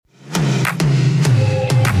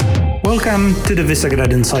Welcome to the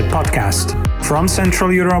Visegrad Insight podcast from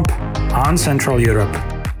Central Europe on Central Europe.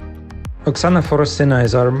 Oksana Forostina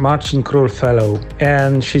is our Marcin Król Fellow,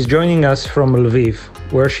 and she's joining us from Lviv,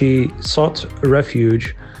 where she sought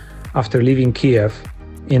refuge after leaving Kiev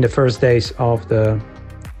in the first days of the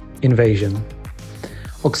invasion.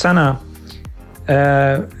 Oksana,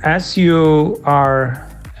 as you are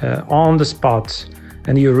on the spot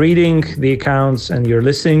and you're reading the accounts and you're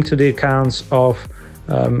listening to the accounts of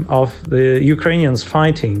the Ukrainians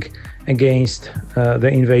fighting against the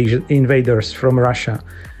invaders from Russia,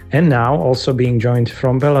 and now also being joined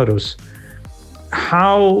from Belarus,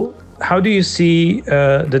 how do you see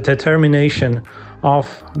the determination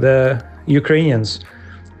of the Ukrainians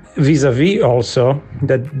vis-a-vis also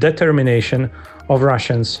the determination of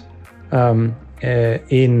Russians in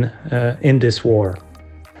this war?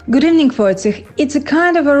 Good evening, Wojciech. It's a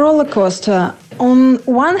kind of a roller coaster. On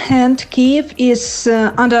one hand, Kiev is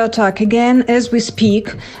under attack again as we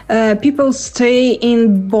speak. People stay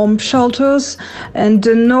in bomb shelters and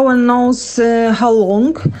no one knows how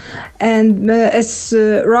long. And as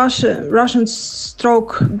Russians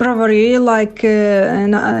struck bravery like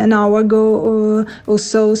an hour ago or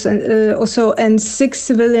so, and 6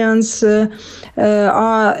 civilians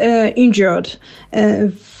are injured.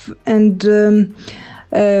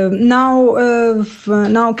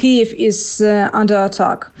 Now Kiev is under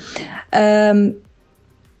attack.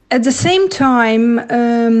 At the same time,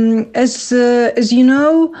 as you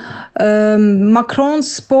know, Macron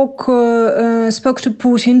spoke to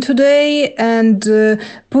Putin today, and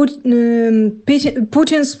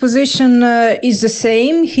Putin's position is the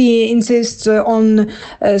same. He insists on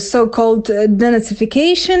so-called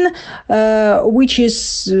denazification, which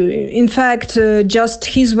is in fact just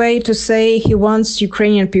his way to say he wants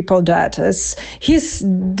Ukrainian people dead. As his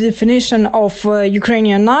definition of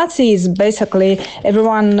Ukrainian Nazi is basically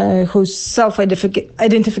everyone whose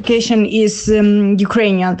self-identification is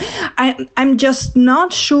Ukrainian. I'm just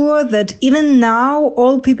not sure that even now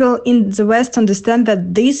all people in the West understand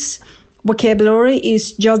that this vocabulary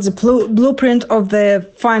is just the blueprint of the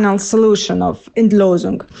final solution of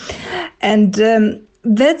Endlösung. And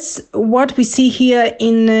that's what we see here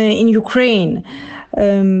in Ukraine.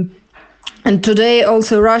 And today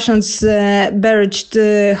also Russians barraged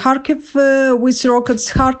Kharkiv with rockets.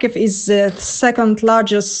 Kharkiv is the second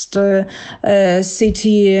largest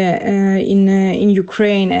city in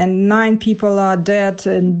Ukraine, and 9 people are dead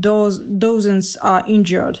and dozens are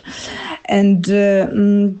injured. And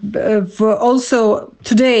also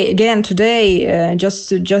today, just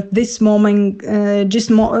this morning,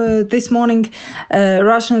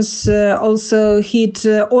 Russians also hit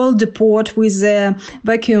oil depot with a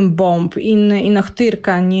vacuum bomb in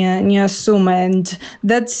Akhtirka near Sumy, and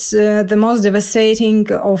that's the most devastating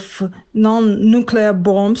of non-nuclear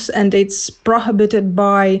bombs, and it's prohibited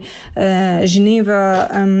by Geneva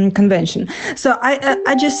Convention. So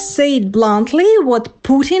I just say it bluntly: what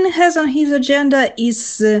Putin has on his agenda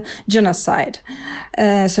is genocide.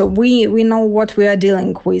 So we know what we are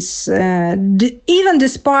dealing with. Even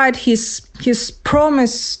despite his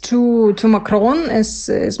promise to Macron,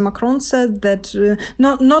 as Macron said, that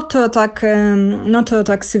not to attack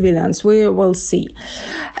civilians. We will see,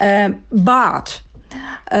 but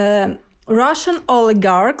Russian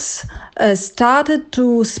oligarchs started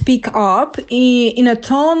to speak up in a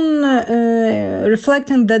tone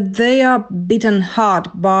reflecting that they are beaten hard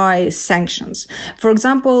by sanctions. For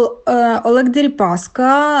example, Oleg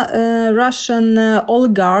Deripaska, Russian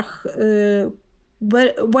oligarch,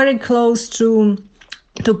 very close to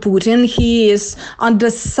Putin. He is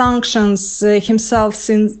under sanctions himself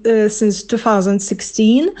since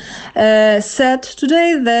 2016. Said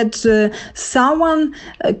today that someone,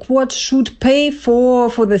 quote, should pay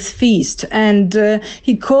for this feast, and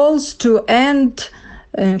he calls to end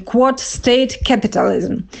quote, state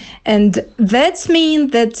capitalism. And that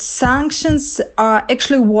means that sanctions are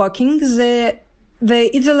actually working.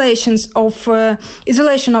 The isolation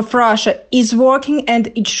of Russia is working,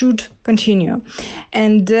 and it should continue.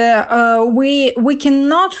 And we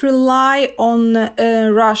cannot rely on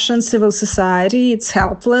Russian civil society. It's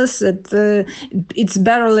helpless. It's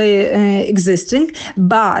barely existing.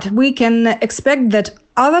 But we can expect that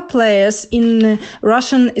other players in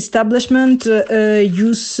Russian establishment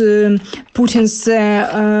use Putin's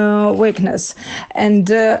weakness, and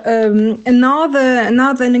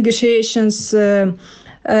another negotiations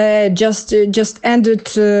just ended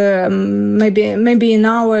maybe an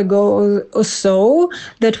hour ago or so.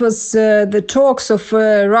 That was the talks of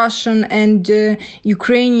Russian and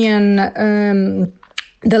Ukrainian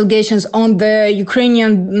delegations on the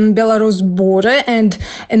Ukrainian-Belarus border. And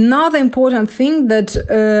another important thing that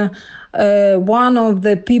one of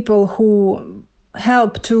the people who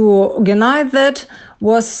helped to organize that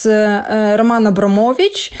was Roman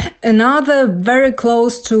Abramovich, another very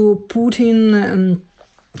close to Putin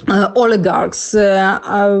oligarchs.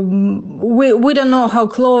 We don't know how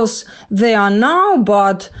close they are now,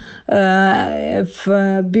 but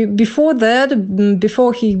before that,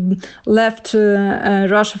 before he left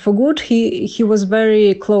Russia for good, he was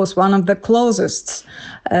very close, one of the closest,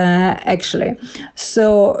 actually.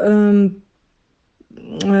 So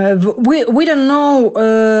we don't know.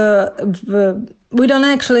 We don't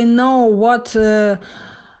actually know what will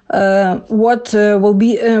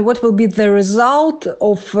be the result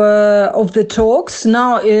of the talks.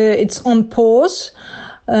 Now it's on pause.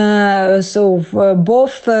 So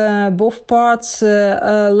both parts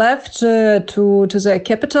left to their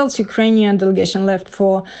capitals. Ukrainian delegation left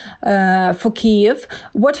for Kiev.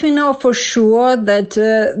 What we know for sure that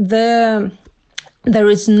there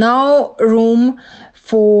is no room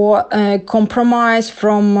for compromise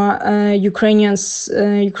from Ukrainian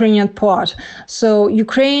part. So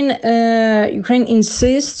Ukraine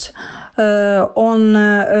insists on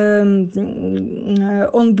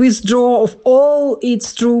withdrawal of all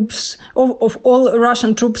its troops, of all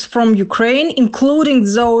Russian troops from Ukraine, including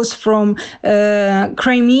those from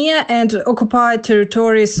Crimea and occupied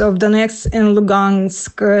territories of Donetsk and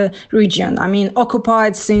Lugansk region. I mean,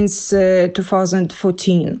 occupied since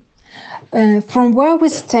 2014. From where we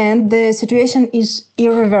stand, the situation is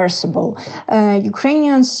irreversible.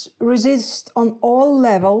 Ukrainians resist on all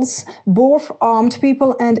levels, both armed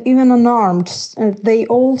people and even unarmed. They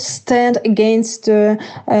all stand against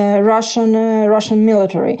Russian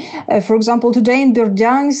military. For example, today in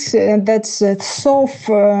Berdyansk, that's south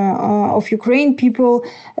of Ukraine, people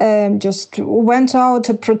just went out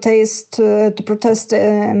to protest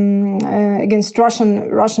against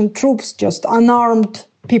Russian troops, just unarmed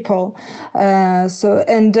people. As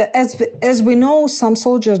we know, some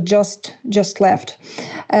soldiers just left.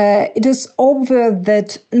 It is obvious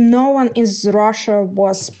that no one in Russia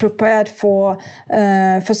was prepared for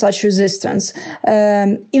such resistance.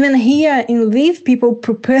 Even here in Lviv, people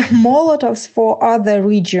prepare Molotovs for other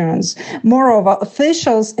regions. Moreover,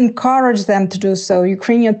 officials encourage them to do so.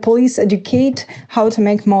 Ukrainian police educate how to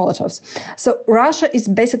make Molotovs. So Russia is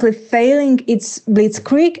basically failing its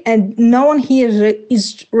blitzkrieg, and no one here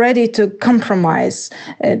is ready to compromise.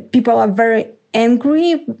 People are very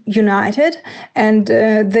angry, united, and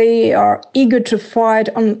they are eager to fight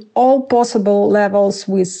on all possible levels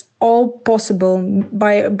with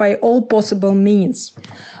by all possible means.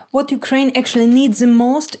 What Ukraine actually needs the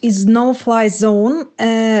most is no-fly zone,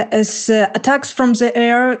 as attacks from the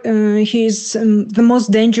air is the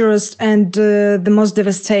most dangerous and the most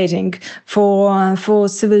devastating for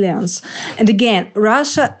civilians. And again,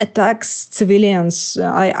 Russia attacks civilians,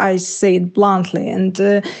 I say it bluntly, and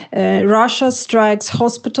Russia strikes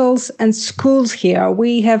hospitals and schools here.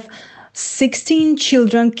 We have 16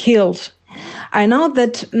 children killed. I know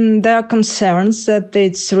that there are concerns that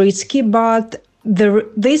it's risky, but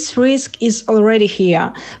this risk is already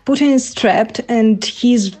here. Putin is trapped and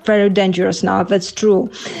he's very dangerous now, that's true.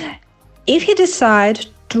 If he decides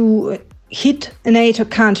to hit a NATO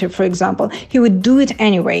country, for example, he would do it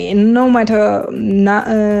anyway, and no matter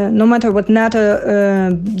what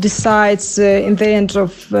NATO decides in the end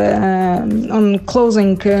of on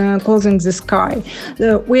closing the sky.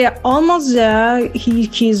 We are almost there.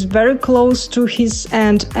 He is very close to his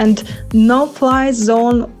end, and no-fly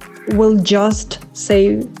zone will just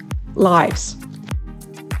save lives.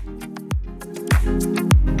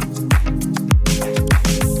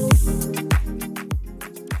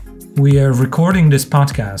 We are recording this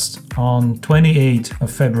podcast on 28th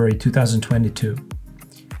of February 2022,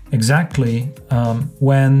 exactly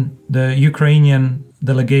when the Ukrainian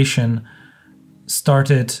delegation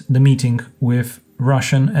started the meeting with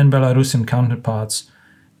Russian and Belarusian counterparts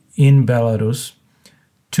in Belarus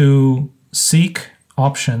to seek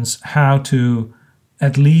options how to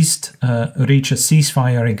at least reach a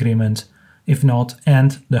ceasefire agreement, if not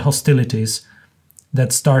end the hostilities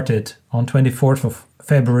that started on 24th of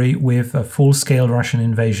February with a full-scale Russian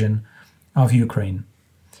invasion of Ukraine.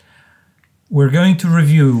 We're going to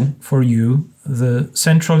review for you the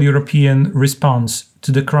Central European response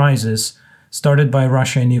to the crisis started by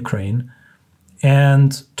Russia and Ukraine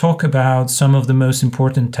and talk about some of the most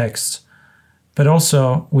important texts. But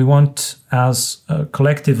also we want, as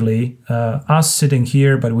collectively, us sitting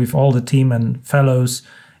here, but with all the team and fellows,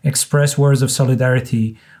 express words of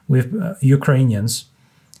solidarity with Ukrainians.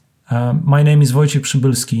 My name is Wojciech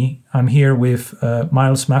Przybylski. I'm here with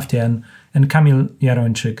Miles Maftian and Kamil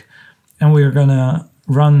Jarończyk, and we're gonna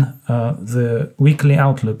run the weekly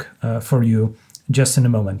outlook for you just in a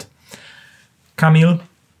moment. Kamil,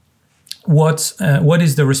 what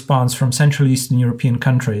is the response from Central Eastern European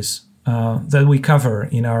countries that we cover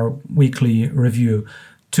in our weekly review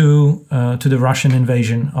to the Russian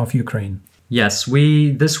invasion of Ukraine? Yes,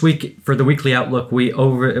 this week for the weekly outlook we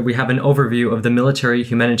have an overview of the military,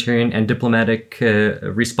 humanitarian, and diplomatic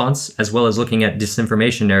response, as well as looking at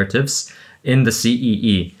disinformation narratives in the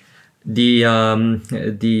CEE. The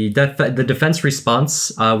defense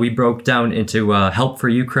response we broke down into help for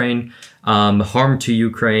Ukraine, harm to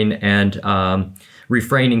Ukraine, and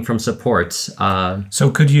refraining from support.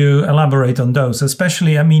 So could you elaborate on those?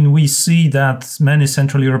 Especially, we see that many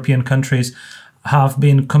Central European countries have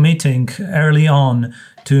been committing early on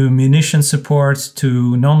to munition support,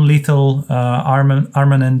 to non-lethal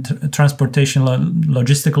armament transportation,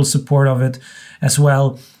 logistical support of it as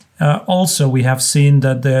well. Also, we have seen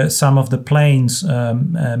that some of the planes,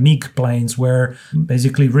 MiG planes, were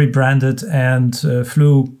basically rebranded and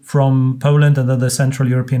flew from Poland and other Central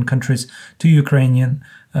European countries to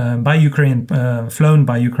flown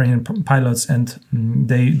by Ukrainian pilots, and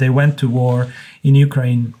they went to war in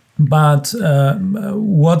Ukraine. But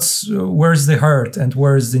where's the hurt and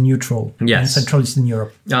where's the neutral in Central Eastern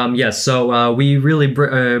Europe? So we really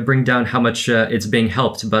bring down how much it's being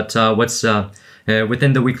helped, but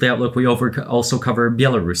within the weekly outlook, we also cover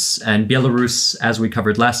Belarus. And Belarus, as we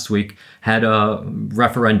covered last week, had a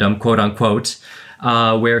referendum, quote unquote,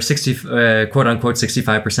 where quote unquote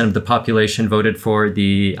 65% of the population voted for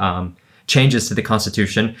the changes to the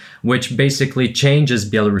constitution, which basically changes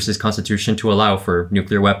Belarus's constitution to allow for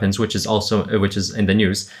nuclear weapons, which is in the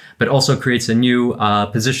news, but also creates a new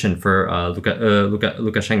position for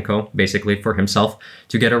Lukashenko, basically for himself,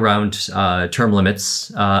 to get around term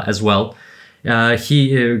limits as well.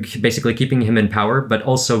 He basically keeping him in power, but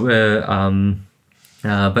also it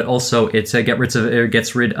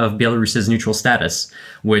gets rid of Belarus's neutral status,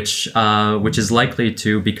 which is likely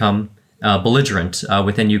to become belligerent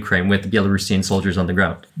within Ukraine with Belarusian soldiers on the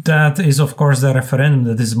ground. That is, of course, the referendum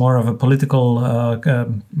that is more of a political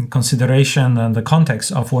consideration and the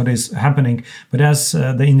context of what is happening. But as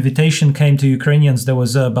the invitation came to Ukrainians, there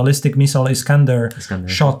was a ballistic missile Iskander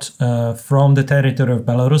shot from the territory of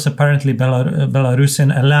Belarus. Apparently,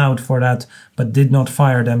 Belarusian allowed for that, but did not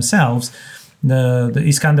fire themselves. The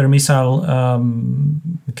Iskander missile,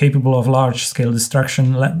 capable of large-scale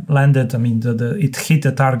destruction, landed. It hit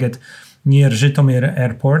a target near Zhytomyr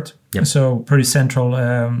airport, so pretty central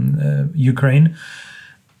Ukraine.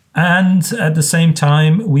 And at the same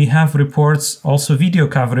time, we have reports, also video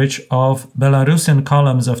coverage of Belarusian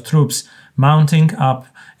columns of troops mounting up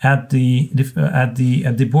at the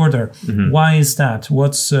border. Mm-hmm. Why is that?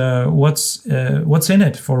 What's in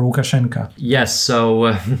it for Lukashenko? Yes,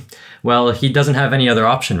 so well, he doesn't have any other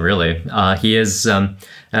option really. He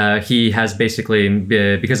has basically,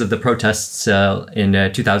 because of the protests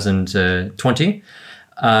in 2020.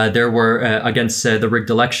 There were against the rigged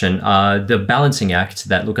election, the balancing act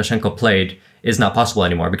that Lukashenko played is not possible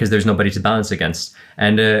anymore because there's nobody to balance against.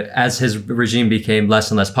 And as his regime became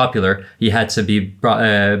less and less popular, he had to be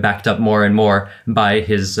backed up more and more by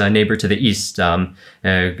his neighbor to the east,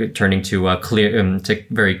 turning to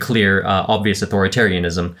very clear, obvious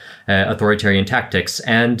authoritarianism, authoritarian tactics.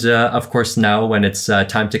 And of course, now when it's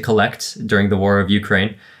time to collect during the war of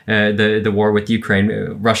Ukraine, the war with Ukraine,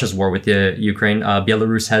 Russia's war with Ukraine,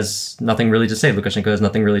 Belarus has nothing really to say. Lukashenko has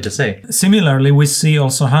nothing really to say. Similarly, we see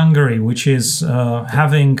also Hungary, which is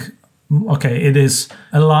it is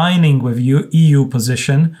aligning with EU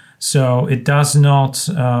position. So it does not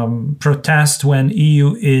protest when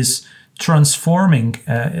EU is transforming,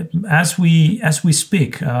 as we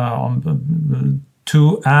speak,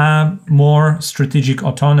 to a more strategic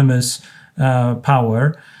autonomous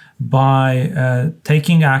power, by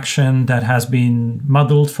taking action that has been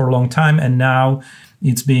muddled for a long time, and now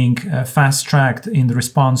it's being fast-tracked in the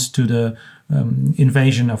response to the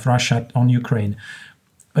invasion of Russia on Ukraine.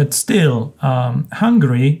 But still,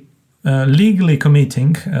 Hungary legally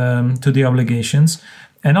committing to the obligations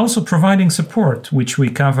and also providing support, which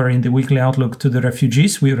we cover in the weekly outlook, to the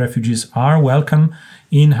refugees. Refugees are welcome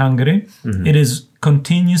in Hungary. Mm-hmm. It is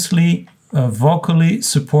continuously vocally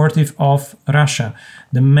supportive of Russia.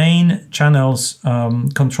 The main channels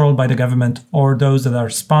controlled by the government, or those that are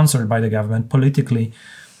sponsored by the government politically,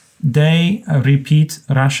 they repeat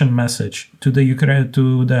Russian message to the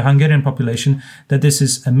Hungarian population that this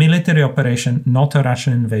is a military operation, not a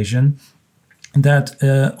Russian invasion, that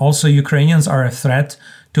also Ukrainians are a threat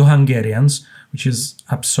to Hungarians, which is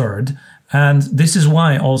absurd. And this is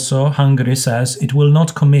why also Hungary says it will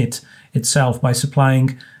not commit itself by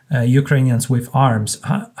supplying Ukrainians with arms.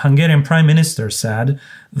 Hungarian Prime Minister said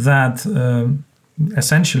that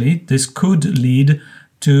essentially this could lead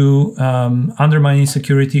to undermining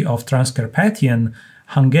security of Transcarpathian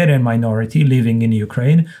Hungarian minority living in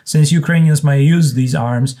Ukraine, since Ukrainians may use these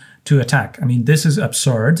arms to attack. I mean, this is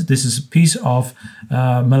absurd. This is a piece of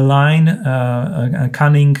malign,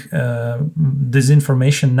 cunning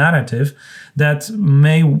disinformation narrative that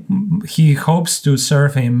he hopes to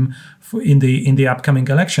serve him in the upcoming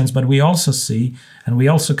elections. But we also see, and we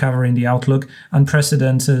also cover in the Outlook,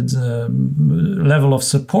 unprecedented level of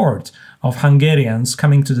support of Hungarians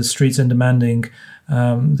coming to the streets and demanding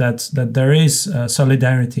that there is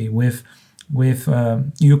solidarity with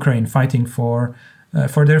Ukraine fighting for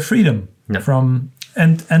their freedom from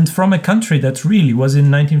a country that really was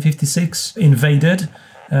in 1956 invaded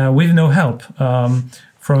with no help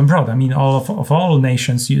from abroad. I mean, of all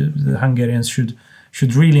nations, the Hungarians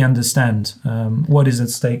should really understand what is at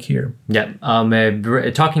stake here. Yeah,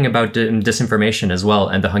 talking about disinformation as well,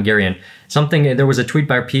 and the Hungarian, there was a tweet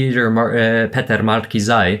by Peter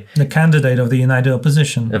Markizai, the candidate of the United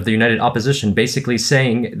Opposition, basically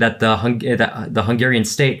saying that the Hungarian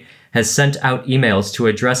state has sent out emails to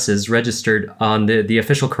addresses registered on the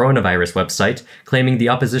official coronavirus website, claiming the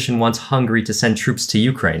opposition wants Hungary to send troops to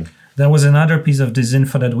Ukraine. There was another piece of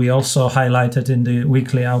disinfo that we also highlighted in the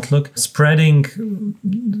weekly Outlook, spreading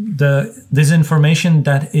the disinformation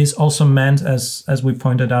that is also meant, as we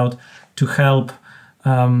pointed out, to help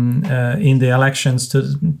in the elections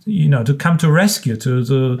to come to rescue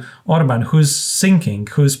to Orban, who's sinking,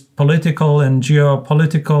 whose political and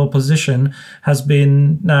geopolitical position has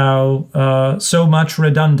been now so much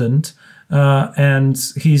redundant, and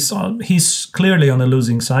he's clearly on the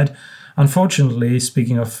losing side. Unfortunately,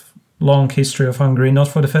 speaking of long history of Hungary, not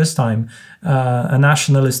for the first time, a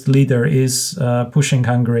nationalist leader is pushing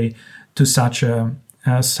Hungary to such a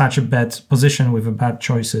bad position with bad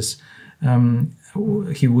choices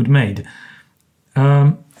he would made.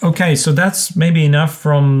 Okay, so that's maybe enough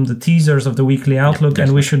from the teasers of the weekly Outlook,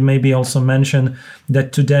 and we should maybe also mention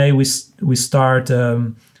that today we start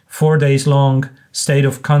 4 days long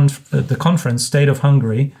the conference State of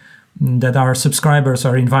Hungary, that our subscribers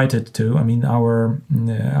are invited to. I mean, our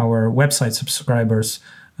website subscribers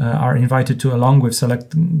are invited to, along with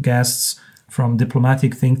select guests from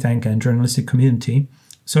diplomatic, think tank, and journalistic community.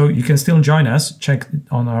 So you can still join us. Check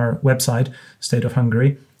on our website, State of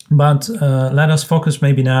Hungary. But let us focus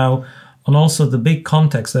maybe now on also the big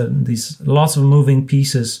context, these lots of moving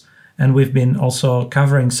pieces, and we've been also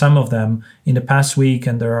covering some of them in the past week,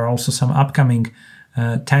 and there are also some upcoming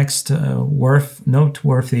text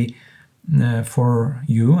noteworthy for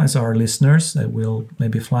you as our listeners that will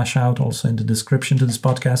maybe flash out also in the description to this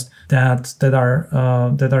podcast that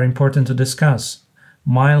are important to discuss.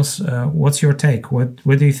 Miles, what's your take? What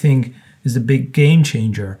do you think is the big game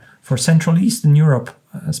changer for Central Eastern Europe,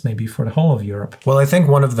 as maybe for the whole of Europe? Well, I think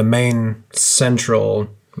one of the main central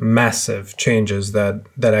massive changes that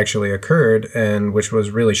actually occurred, and which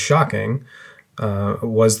was really shocking,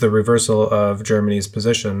 was the reversal of Germany's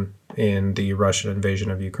position in the Russian invasion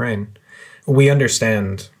of Ukraine. We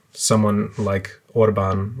understand someone like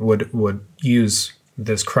Orban would use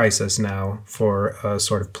this crisis now for a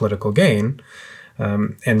sort of political gain,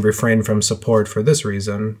 and refrain from support for this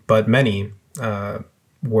reason. But many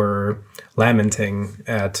were lamenting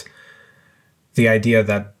at the idea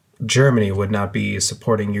that Germany would not be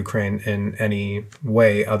supporting Ukraine in any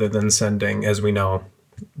way other than sending, as we know,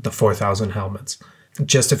 the 4,000 helmets.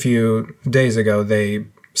 Just a few days ago, they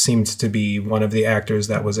seemed to be one of the actors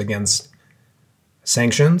that was against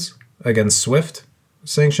sanctions, against SWIFT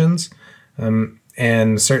sanctions,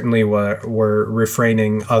 and certainly were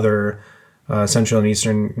refraining other Central and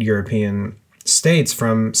Eastern European states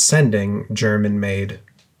from sending German-made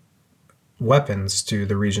weapons to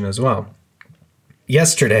the region as well.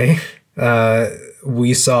 Yesterday,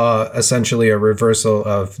 we saw essentially a reversal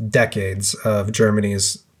of decades of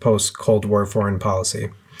Germany's post-Cold War foreign policy.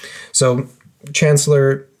 So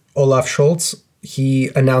Chancellor Olaf Scholz, he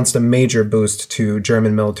announced a major boost to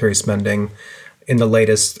German military spending in the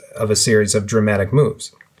latest of a series of dramatic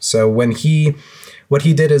moves. So what he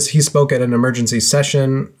did is he spoke at an emergency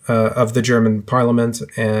session of the German parliament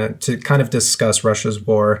to kind of discuss Russia's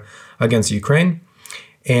war against Ukraine.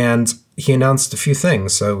 And he announced a few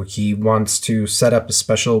things. So he wants to set up a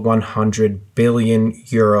special 100 billion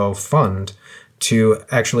euro fund to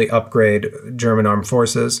actually upgrade German armed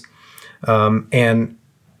forces. And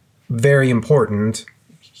very important,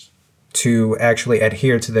 to actually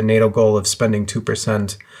adhere to the NATO goal of spending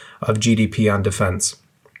 2% of GDP on defense.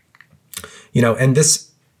 And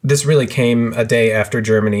this this really came a day after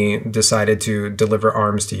Germany decided to deliver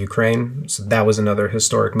arms to Ukraine. So that was another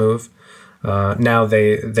historic move. Now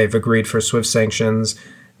they've agreed for swift sanctions.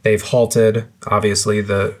 They've halted, obviously,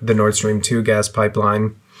 the Nord Stream 2 gas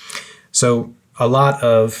pipeline. So a lot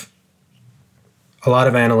of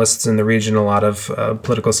analysts in the region, a lot of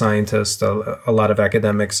political scientists, a lot of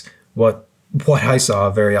academics, what I saw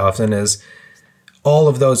very often is all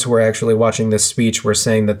of those who were actually watching this speech were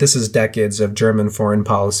saying that this is decades of German foreign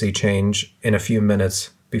policy change in a few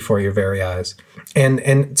minutes before your very eyes.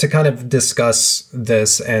 And to kind of discuss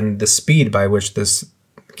this and the speed by which this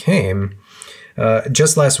came,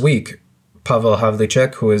 just last week, Pavel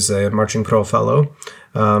Havlicek, who is a Marcin Kroll Fellow,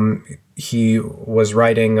 he was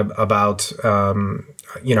writing about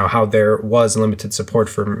how there was limited support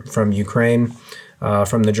from Ukraine,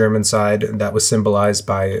 from the German side, that was symbolized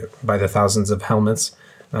by the thousands of helmets,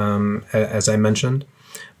 as I mentioned.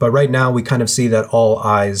 But right now, we kind of see that all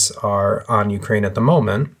eyes are on Ukraine at the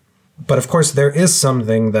moment. But of course, there is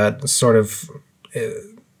something that sort of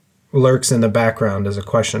lurks in the background as a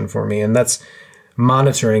question for me, and that's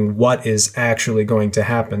monitoring what is actually going to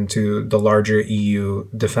happen to the larger EU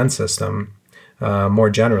defense system more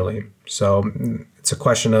generally. So it's a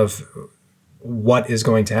question of what is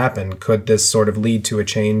going to happen. Could this sort of lead to a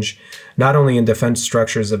change not only in defense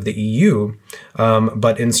structures of the EU,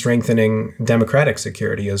 but in strengthening democratic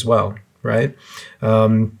security as well, right?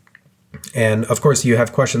 And of course, you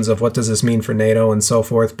have questions of what does this mean for NATO and so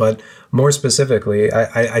forth. But more specifically,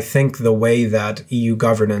 I think the way that EU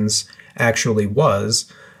governance actually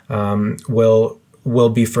was will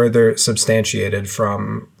be further substantiated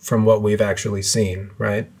from what we've actually seen,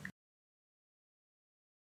 right?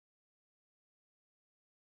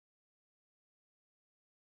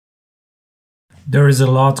 There is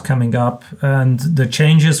a lot coming up, and the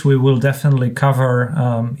changes we will definitely cover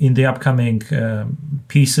in the upcoming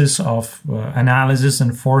pieces of analysis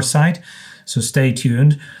and foresight. So stay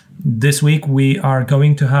tuned. This week we are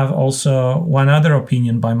going to have also one other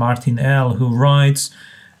opinion by Martin L., who writes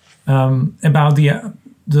about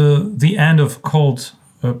the end of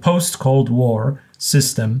post-Cold War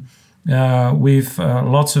system with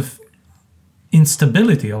lots of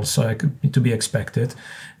instability also to be expected.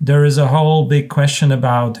 There is a whole big question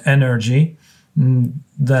about energy,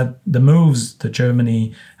 that the moves that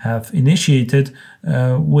Germany have initiated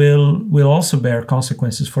will also bear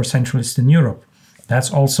consequences for Central Eastern Europe. That's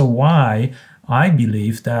also why I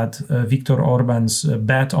believe that Viktor Orban's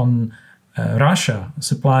bet on Russia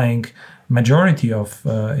supplying majority of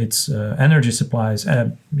its energy supplies,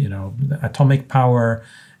 atomic power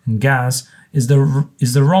and gas, is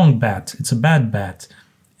the wrong bet. It's a bad bet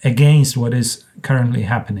against what is currently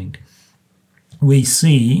happening. We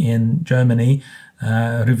see in Germany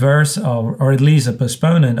reverse or at least a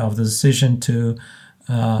postponement of the decision to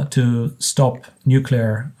stop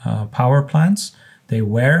nuclear power plants. They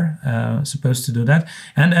were supposed to do that.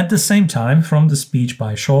 And at the same time, from the speech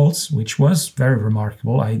by Scholz, which was very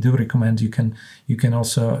remarkable, I do recommend you can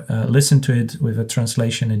also listen to it with a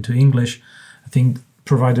translation into English, I think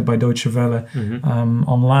provided by Deutsche Welle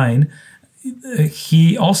online.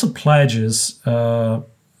 He also pledges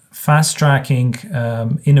fast-tracking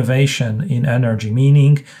innovation in energy,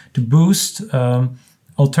 meaning to boost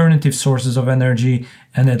alternative sources of energy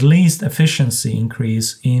and at least efficiency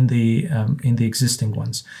increase in the existing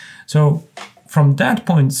ones. So from that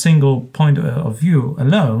single point of view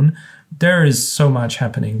alone, there is so much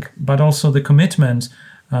happening, but also the commitment,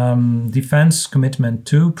 defense commitment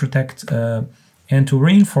to protect and to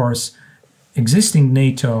reinforce existing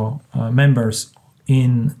NATO members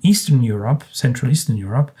in Eastern Europe, Central Eastern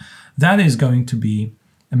Europe, that is going to be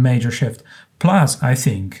a major shift. Plus, I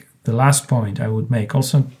think the last point I would make,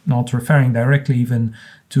 also not referring directly even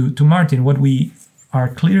to Martin, what we are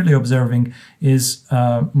clearly observing is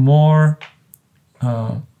more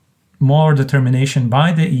determination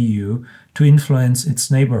by the EU to influence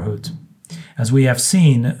its neighborhood. As we have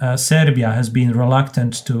seen, Serbia has been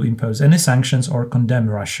reluctant to impose any sanctions or condemn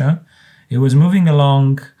Russia. It was moving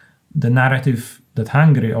along the narrative that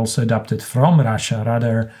Hungary also adopted from Russia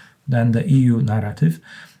rather than the EU narrative.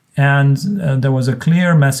 And there was a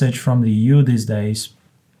clear message from the EU these days,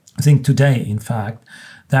 I think today, in fact,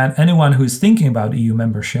 that anyone who is thinking about EU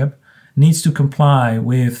membership needs to comply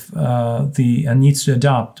with and needs to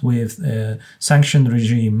adopt with a sanction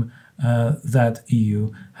regime that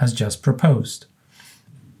EU has just proposed.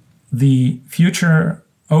 The future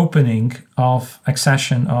opening of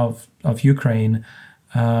accession of Ukraine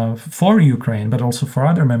for Ukraine, but also for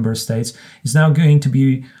other member states, is now going to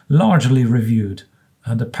be largely reviewed.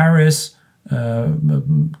 The Paris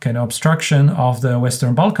kind of obstruction of the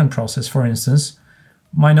Western Balkan process, for instance,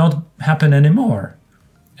 might not happen anymore.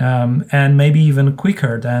 And maybe even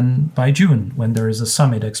quicker than by June, when there is a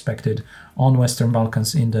summit expected on Western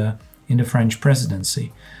Balkans in the French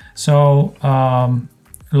presidency. So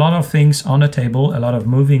a lot of things on the table, a lot of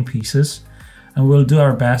moving pieces, and we'll do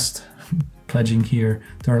our best, pledging here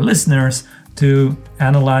to our listeners, to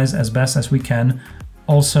analyze as best as we can,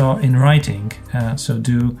 also in writing. So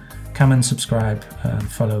do come and subscribe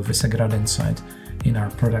and follow Visegrad Insight in our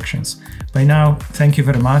productions. By now, thank you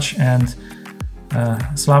very much, and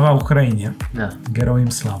Slava Ukrainie. Yeah.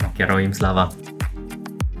 Geroim Slava. Geroim Slava.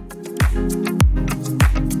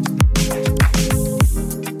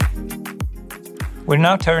 We're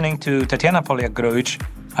now turning to Tatiana Polyakrovich,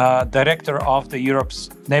 director of the Europe's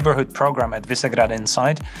Neighborhood Program at Visegrad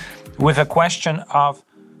Insight, with a question of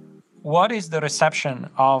what is the reception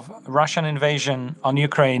of Russian invasion on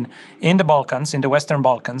Ukraine in the Balkans, in the Western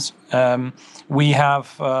Balkans. We have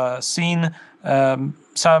seen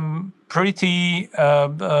some pretty,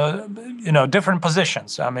 different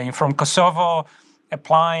positions. I mean, from Kosovo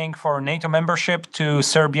applying for NATO membership to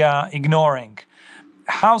Serbia ignoring.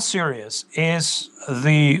 How serious is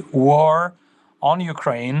the war on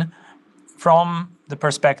Ukraine from the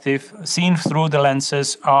perspective seen through the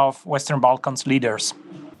lenses of Western Balkans leaders?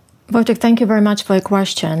 Wojtek, thank you very much for your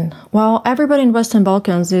question. Well, everybody in Western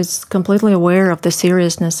Balkans is completely aware of the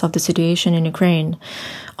seriousness of the situation in Ukraine.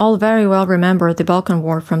 All very well remember the Balkan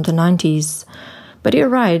War from the 90s. But you're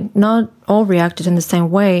right, not all reacted in the same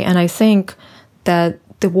way, and I think that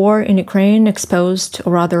the war in Ukraine exposed,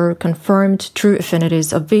 or rather confirmed, true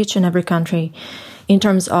affinities of each and every country in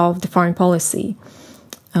terms of the foreign policy.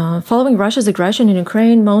 Following Russia's aggression in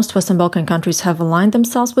Ukraine, most Western Balkan countries have aligned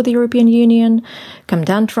themselves with the European Union,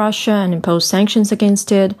 condemned Russia and imposed sanctions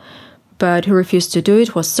against it, but who refused to do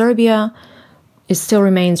it was Serbia. It still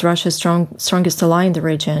remains Russia's strongest ally in the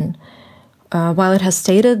region. While it has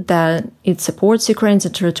stated that it supports Ukraine's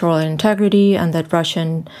territorial integrity and that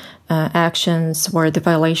Russian actions were the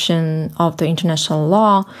violation of the international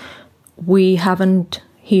law, we haven't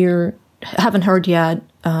heard yet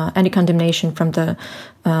any condemnation from the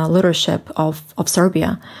leadership of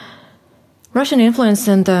Serbia. Russian influence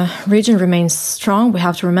in the region remains strong. We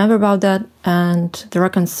have to remember about that. And there are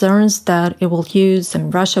concerns that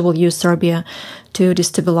Russia will use Serbia to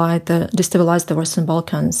destabilize the Western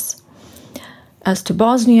Balkans. As to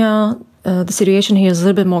Bosnia, the situation here is a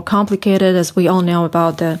little bit more complicated, as we all know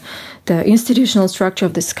about the institutional structure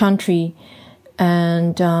of this country.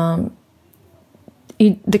 And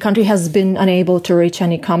the country has been unable to reach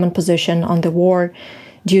any common position on the war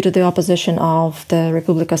due to the opposition of the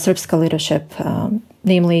Republika Srpska leadership,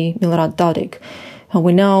 namely Milorad Dodik, who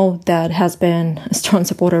we know that has been a strong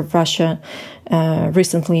supporter of Russia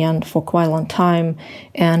recently and for quite a long time.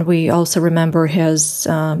 And we also remember his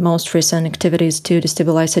most recent activities to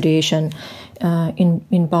destabilize situation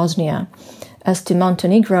in Bosnia. As to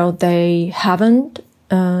Montenegro, they haven't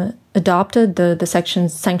adopted the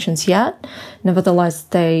sanctions yet. Nevertheless,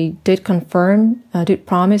 they did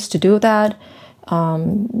promise to do that.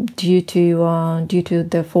 Due to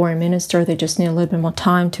the foreign minister, they just need a little bit more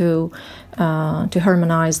time to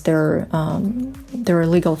harmonize their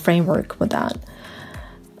legal framework with that.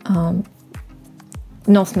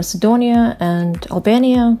 North Macedonia and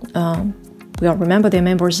Albania, we all remember they're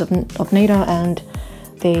members of NATO, and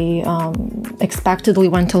they expectedly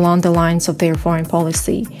went along the lines of their foreign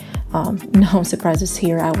policy. No surprises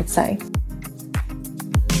here, I would say.